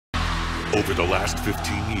Over the last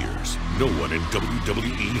 15 years, no one in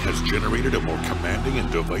WWE has generated a more commanding and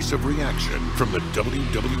divisive reaction from the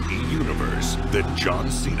WWE Universe than John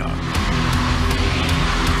Cena.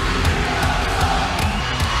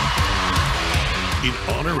 In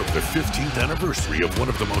honor of the 15th anniversary of one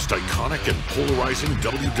of the most iconic and polarizing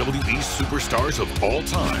WWE superstars of all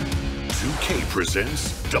time, 2K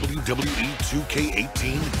presents WWE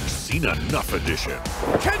 2K18 Cena Nuff Edition.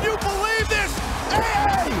 Can you believe this?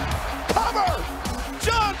 Hey! Cover!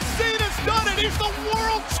 John Cena's done it! He's the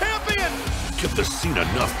world champion! Get the Cena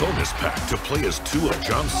Nuff bonus pack to play as two of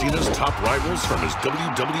John Cena's top rivals from his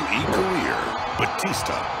WWE career,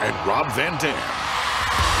 Batista and Rob Van Dam.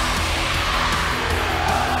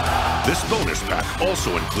 This bonus pack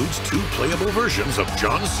also includes two playable versions of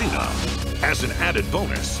John Cena. As an added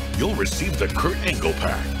bonus, you'll receive the Kurt Angle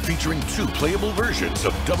pack, featuring two playable versions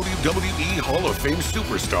of WWE Hall of Fame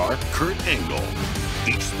superstar Kurt Angle.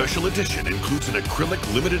 Each special edition includes an acrylic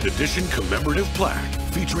limited edition commemorative plaque,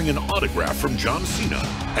 featuring an autograph from John Cena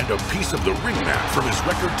and a piece of the ring mat from his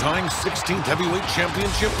record-tying 16th Heavyweight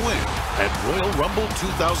Championship win at Royal Rumble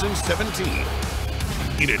 2017.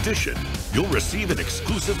 In addition, you'll receive an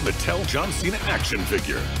exclusive Mattel John Cena action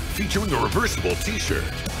figure featuring a reversible t-shirt.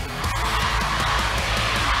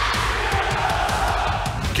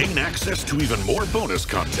 Gain access to even more bonus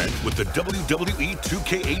content with the WWE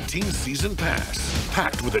 2K18 Season Pass,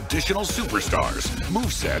 packed with additional superstars,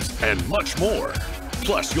 movesets, and much more.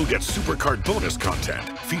 Plus, you'll get Supercard bonus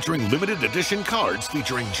content featuring limited edition cards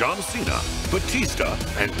featuring John Cena, Batista,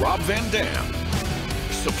 and Rob Van Dam.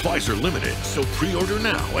 Supplies are limited, so pre-order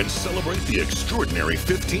now and celebrate the extraordinary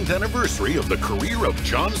 15th anniversary of the career of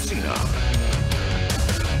John Cena.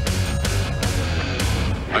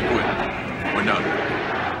 I quit. We're done.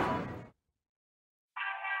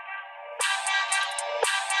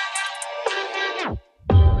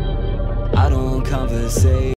 I don't conversate.